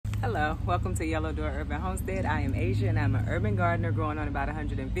Hello, welcome to Yellow Door Urban Homestead. I am Asia and I'm an urban gardener growing on about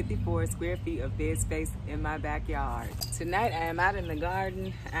 154 square feet of bed space in my backyard. Tonight I am out in the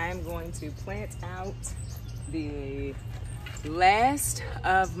garden. I am going to plant out the last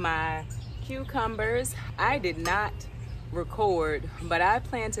of my cucumbers. I did not record, but I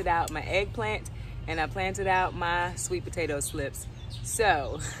planted out my eggplant and I planted out my sweet potato slips.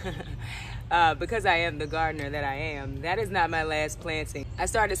 So, because I am the gardener that I am, that is not my last planting. I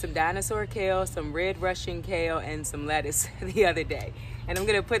started some dinosaur kale, some red Russian kale, and some lettuce the other day. And I'm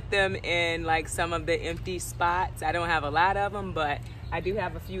gonna put them in like some of the empty spots. I don't have a lot of them, but I do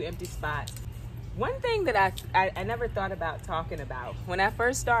have a few empty spots. One thing that I never thought about talking about, when I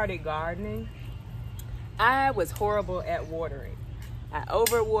first started gardening, I was horrible at watering. I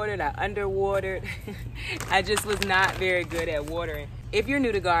overwatered, I underwatered. I just was not very good at watering. If you're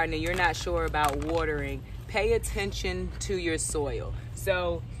new to gardening, you're not sure about watering, pay attention to your soil.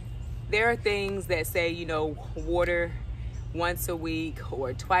 So there are things that say, you know, water once a week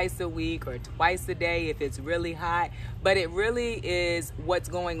or twice a week or twice a day if it's really hot, but it really is what's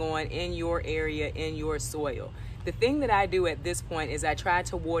going on in your area, in your soil. The thing that I do at this point is I try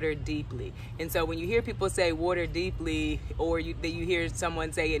to water deeply. And so when you hear people say water deeply, or you hear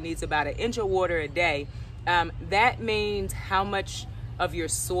someone say it needs about 1 inch of water a day, that means how much of your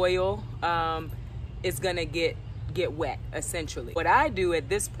soil is gonna get wet, essentially. What I do at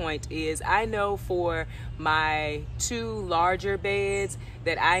this point is I know for my 2 larger beds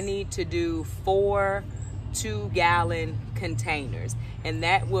that I need to do 4 2-gallon containers, and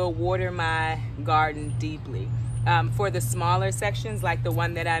that will water my garden deeply. For the smaller sections, like the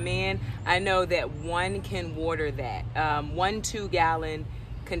one that I'm in, I know that 1 can water that. 1 2-gallon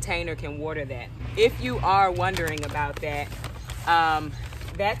container can water that. If you are wondering about that,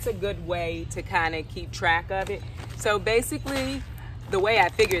 that's a good way to kind of keep track of it. So basically, the way I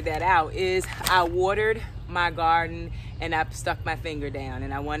figured that out is I watered my garden and I stuck my finger down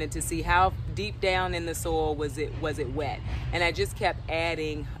and I wanted to see how deep down in the soil was it wet, and I just kept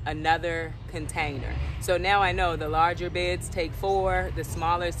adding another container. So now I know the larger beds take 4, the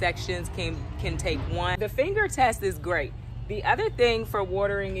smaller sections can take 1. The finger test is great. The other thing for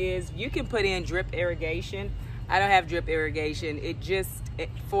watering is you can put in drip irrigation. I don't have drip irrigation. It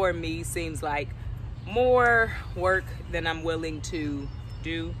for me seems like more work than I'm willing to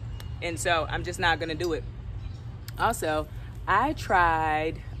do, and so I'm just not gonna do it. Also, I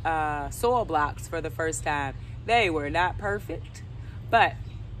tried soil blocks for the first time. They were not perfect, but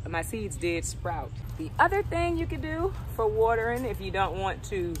my seeds did sprout. The other thing you can do for watering, if you don't want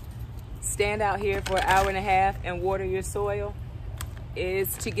to stand out here for 1.5 hours and water your soil,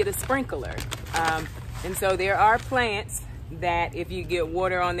 is to get a sprinkler. And so there are plants that if you get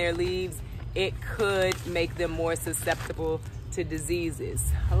water on their leaves, it could make them more susceptible to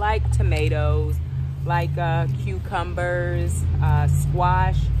diseases, like tomatoes, like cucumbers,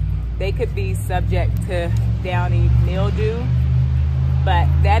 squash. They could be subject to downy mildew, but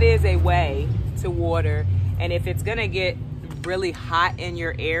that is a way to water. And if it's gonna get really hot in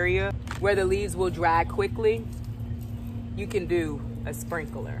your area where the leaves will dry quickly, you can do a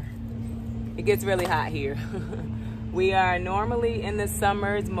sprinkler. It gets really hot here. We are normally in the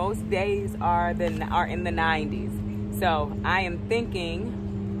summers, most days are in the 90s. So I am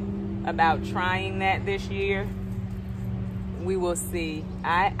thinking about trying that this year. We will see.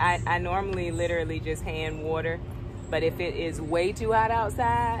 I normally literally just hand water, but if it is way too hot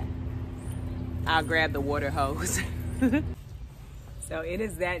outside, I'll grab the water hose. So it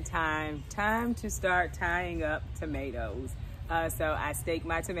is that time to start tying up tomatoes. So I stake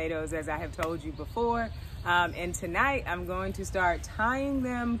my tomatoes, as I have told you before, and tonight I'm going to start tying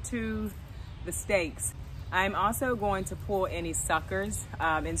them to the stakes. I'm also going to pull any suckers,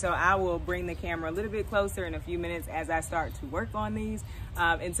 and so I will bring the camera a little bit closer in a few minutes as I start to work on these.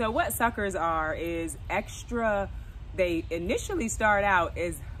 And so what suckers are is extra. They initially start out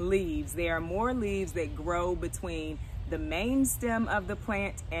as leaves. They are more leaves that grow between the main stem of the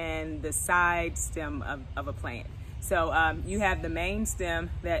plant and the side stem of a plant. So you have the main stem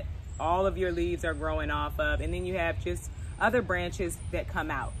that all of your leaves are growing off of, and then you have just other branches that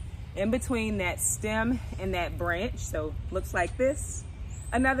come out. In between that stem and that branch, so looks like this,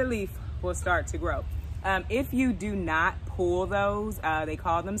 another leaf will start to grow. If you do not pull those, they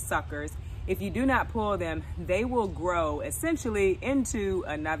call them suckers. If you do not pull them, they will grow essentially into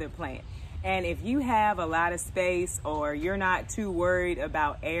another plant. And if you have a lot of space or you're not too worried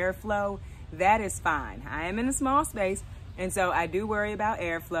about airflow, that is fine. I am in a small space, and so I do worry about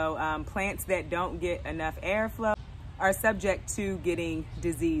airflow. Plants that don't get enough airflow are subject to getting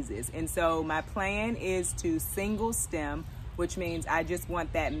diseases. And so my plan is to single stem which means I just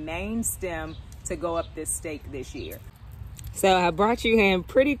want that main stem to go up this stake this year. So I brought you in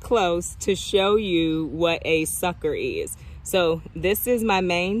pretty close to show you what a sucker is. So this is my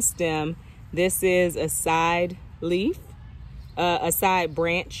main stem. This is a side leaf, a side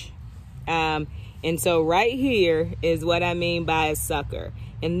branch. And so right here is what I mean by a sucker.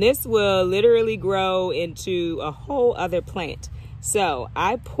 And this will literally grow into a whole other plant. So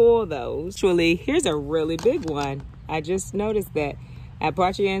I pull those. Actually, here's a really big one. I just noticed that. I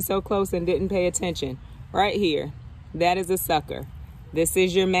brought you in so close and didn't pay attention. Right here, that is a sucker. This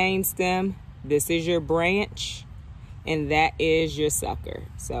is your main stem. This is your branch. And that is your sucker.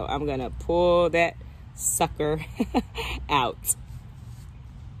 So I'm gonna pull that sucker out.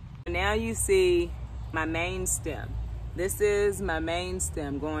 Now you see my main stem. This is my main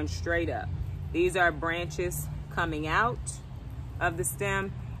stem going straight up. These are branches coming out of the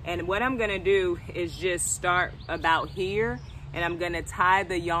stem. And what I'm gonna do is just start about here, and I'm gonna tie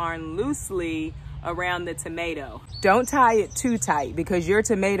the yarn loosely around the tomato. Don't tie it too tight because your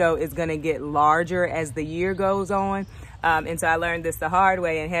tomato is gonna get larger as the year goes on. And so I learned this the hard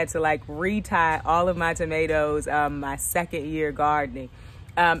way and had to like retie all of my tomatoes my second year gardening.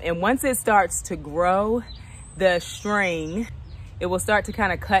 And once it starts to grow, the string, it will start to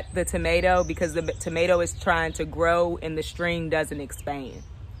kind of cut the tomato because the tomato is trying to grow and the string doesn't expand.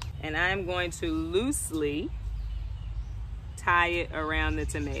 And I'm going to loosely tie it around the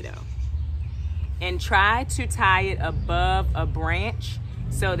tomato. And try to tie it above a branch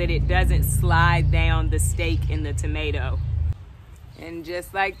so that it doesn't slide down the stake in the tomato. And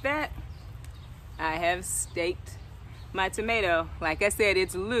just like that, I have staked my tomato. Like I said,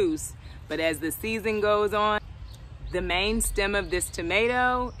 it's loose, but as the season goes on, the main stem of this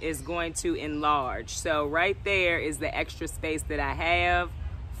tomato is going to enlarge. So right there is the extra space that I have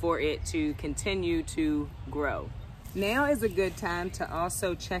for it to continue to grow. Now is a good time to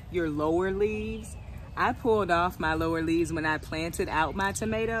also check your lower leaves. I pulled off my lower leaves when I planted out my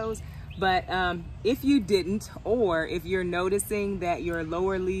tomatoes, but if you didn't, or if you're noticing that your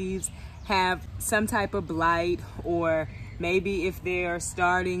lower leaves have some type of blight, or maybe if they're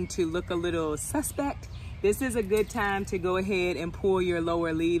starting to look a little suspect, this is a good time to go ahead and pull your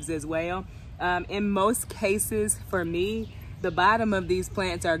lower leaves as well. In most cases, for me, the bottom of these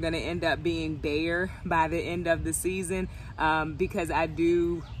plants are going to end up being bare by the end of the season because I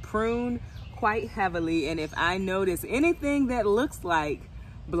do prune quite heavily, and if I notice anything that looks like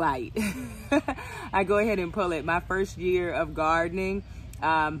blight, I go ahead and pull it. My first year of gardening,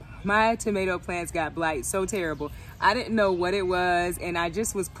 my tomato plants got blight so terrible. I didn't know what it was, and I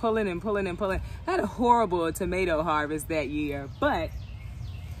just was pulling and pulling and pulling. I had a horrible tomato harvest that year, but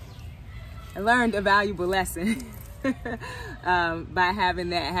I learned a valuable lesson by having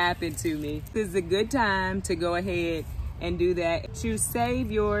that happen to me. This is a good time to go ahead and do that to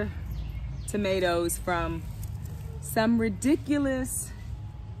save your tomatoes from some ridiculous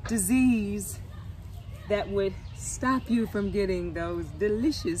disease that would stop you from getting those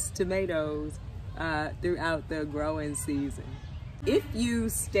delicious tomatoes throughout the growing season. If you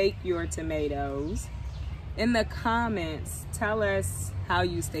stake your tomatoes, in the comments, tell us how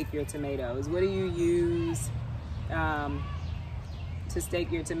you stake your tomatoes. What do you use to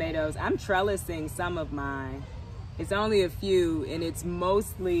stake your tomatoes? I'm trellising some of mine. It's only a few, and it's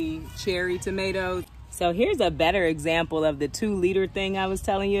mostly cherry tomatoes. So here's a better example of the 2-liter thing I was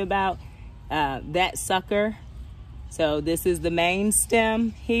telling you about. That sucker. So this is the main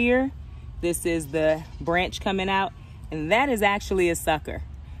stem here. This is the branch coming out, and that is actually a sucker.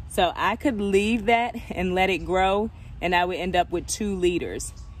 So I could leave that and let it grow, and I would end up with 2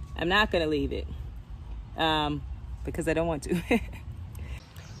 liters. I'm not gonna leave it because I don't want to.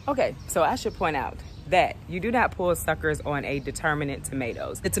 Okay, so I should point out that you do not pull suckers on a determinate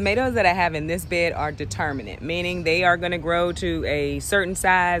tomatoes. The tomatoes that I have in this bed are determinate, meaning they are gonna grow to a certain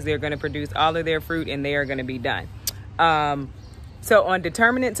size, they're gonna produce all of their fruit, and they are gonna be done. So on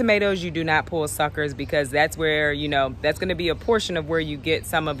determinate tomatoes, you do not pull suckers because that's where, you know, that's gonna be a portion of where you get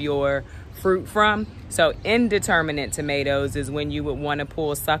some of your fruit from. So indeterminate tomatoes is when you would wanna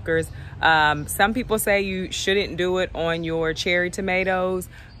pull suckers. Some people say you shouldn't do it on your cherry tomatoes,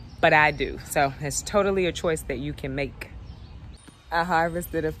 but I do. So it's totally a choice that you can make. I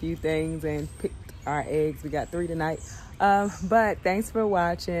harvested a few things and picked our eggs. We got 3 tonight. But thanks for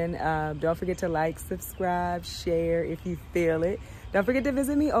watching. Don't forget to like, subscribe, share if you feel it. Don't forget to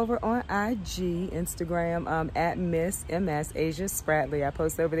visit me over on IG, Instagram, at Miss MS Asia Spratly. I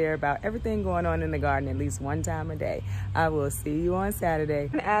post over there about everything going on in the garden at least 1 time a day. I will see you on Saturday.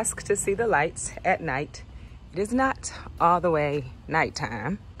 And ask to see the lights at night. It is not all the way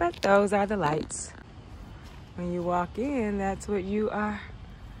nighttime, but those are the lights. when you walk in, that's what you are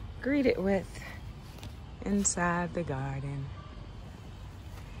greeted with inside the garden.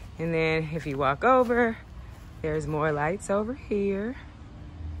 And then if you walk over, there's more lights over here.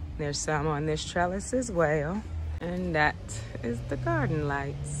 There's some on this trellis as well. And that is the garden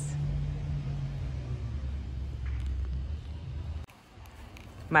lights.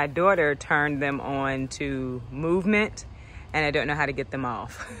 My daughter turned them on to movement, and I don't know how to get them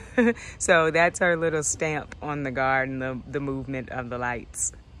off. So that's her little stamp on the garden, the movement of the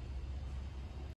lights.